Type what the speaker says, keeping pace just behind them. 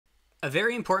A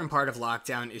very important part of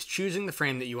Lockdown is choosing the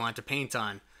frame that you want to paint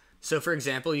on. So for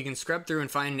example, you can scrub through and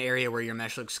find an area where your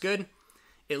mesh looks good.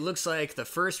 It looks like the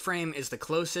first frame is the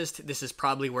closest. This is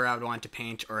probably where I would want to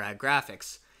paint or add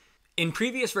graphics. In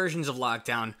previous versions of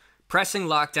Lockdown, pressing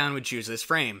Lockdown would choose this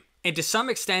frame. And to some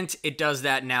extent, it does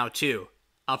that now too.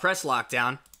 I'll press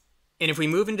Lockdown, and if we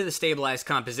move into the stabilized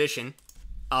composition,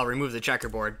 I'll remove the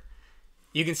checkerboard.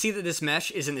 You can see that this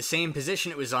mesh is in the same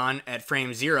position it was on at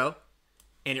frame 0,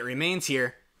 and it remains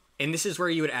here, and this is where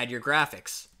you would add your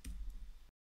graphics.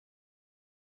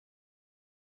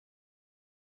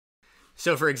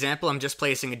 So for example, I'm just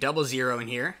placing a double 0 in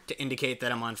here to indicate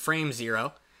that I'm on frame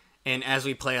 0, and as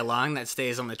we play along, that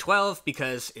stays on the 12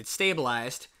 because it's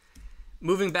stabilized.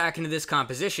 Moving back into this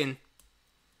composition,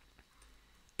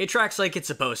 it tracks like it's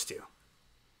supposed to.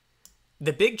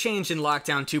 The big change in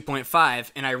Lockdown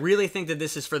 2.5, and I really think that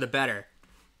this is for the better,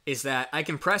 is that I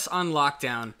can press on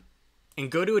Lockdown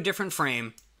and go to a different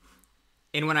frame,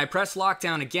 and when I press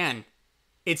Lockdown again,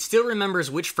 it still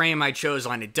remembers which frame I chose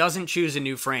on. It doesn't choose a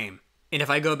new frame. And if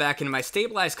I go back into my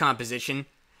stabilized composition,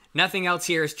 nothing else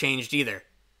here has changed either.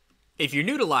 If you're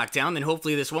new to Lockdown, then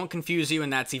hopefully this won't confuse you,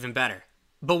 and that's even better.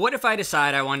 But what if I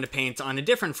decide I wanted to paint on a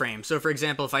different frame? So for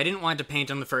example, if I didn't want to paint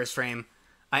on the first frame,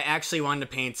 I actually wanted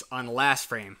to paint on the last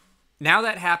frame. Now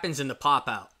that happens in the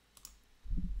pop-out.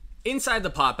 Inside the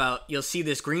pop-out, you'll see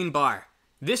this green bar.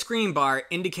 This green bar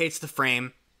indicates the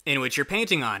frame in which you're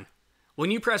painting on.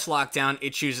 When you press Lockdown,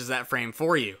 it chooses that frame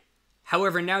for you.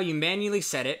 However, now you manually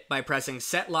set it by pressing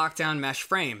Set Lockdown Mesh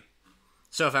Frame.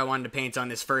 So if I wanted to paint on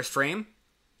this first frame,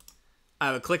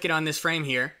 I would click it on this frame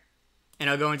here, and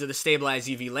I'll go into the Stabilize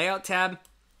UV Layout tab,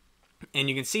 and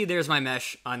you can see there's my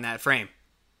mesh on that frame.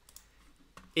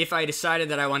 If I decided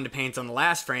that I wanted to paint on the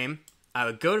last frame, I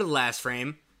would go to the last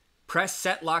frame, press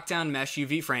Set Lockdown Mesh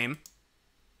UV Frame,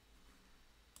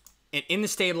 and in the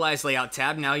Stabilize Layout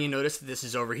tab, now you notice that this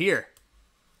is over here,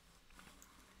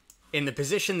 in the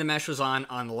position the mesh was on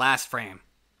the last frame.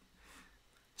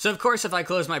 So of course, if I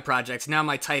close my project, now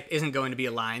my type isn't going to be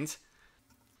aligned.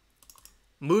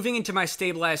 Moving into my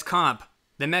stabilized comp,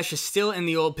 the mesh is still in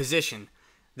the old position.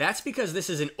 That's because this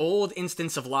is an old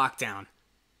instance of Lockdown.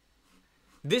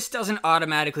 This doesn't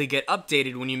automatically get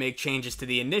updated when you make changes to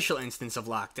the initial instance of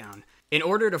Lockdown. In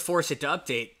order to force it to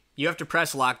update, you have to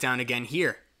press Lockdown again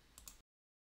here.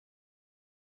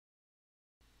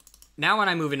 Now when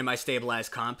I move into my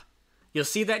stabilized comp, you'll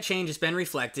see that change has been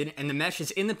reflected and the mesh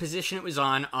is in the position it was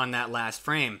on that last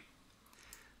frame.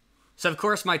 So of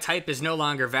course my type is no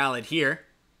longer valid here.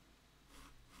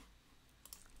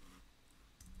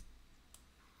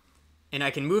 And I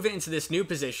can move it into this new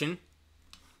position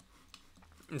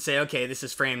and say, okay, this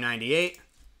is frame 98.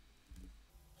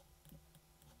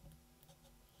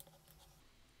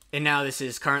 And now this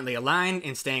is currently aligned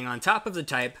and staying on top of the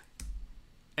type.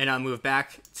 And I'll move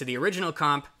back to the original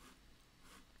comp.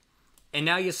 And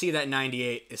now you'll see that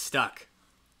 98 is stuck.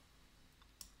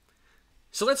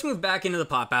 So let's move back into the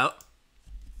pop-out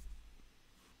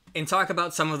and talk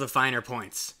about some of the finer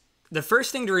points. The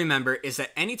first thing to remember is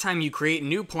that anytime you create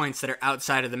new points that are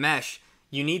outside of the mesh,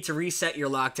 you need to reset your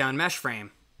Lockdown mesh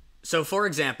frame. So for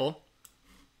example,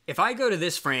 if I go to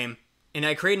this frame and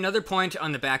I create another point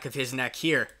on the back of his neck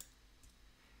here,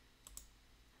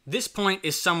 this point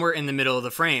is somewhere in the middle of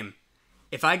the frame.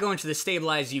 If I go into the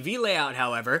Stabilize UV layout,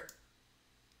 however,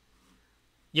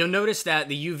 you'll notice that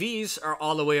the UVs are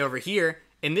all the way over here,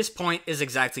 and this point is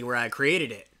exactly where I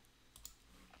created it.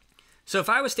 So if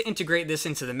I was to integrate this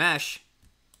into the mesh,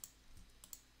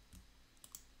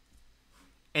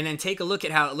 and then take a look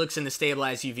at how it looks in the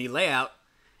Stabilize UV layout,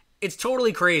 it's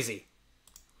totally crazy.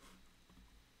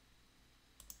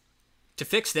 To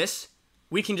fix this,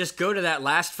 we can just go to that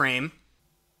last frame,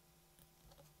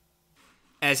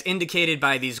 as indicated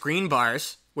by these green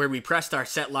bars, where we pressed our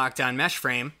Set Lockdown Mesh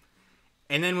Frame,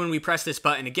 and then when we press this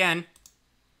button again,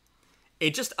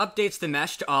 it just updates the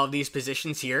mesh to all of these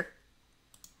positions here.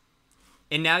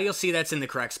 And now you'll see that's in the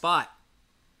correct spot.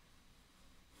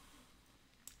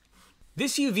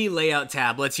 This UV layout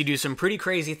tab lets you do some pretty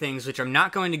crazy things which I'm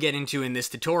not going to get into in this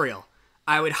tutorial.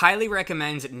 I would highly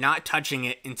recommend not touching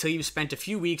it until you've spent a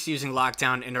few weeks using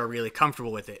Lockdown and are really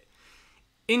comfortable with it.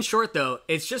 In short though,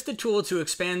 it's just a tool to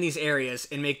expand these areas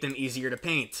and make them easier to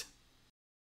paint.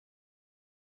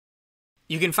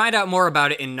 You can find out more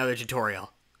about it in another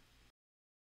tutorial.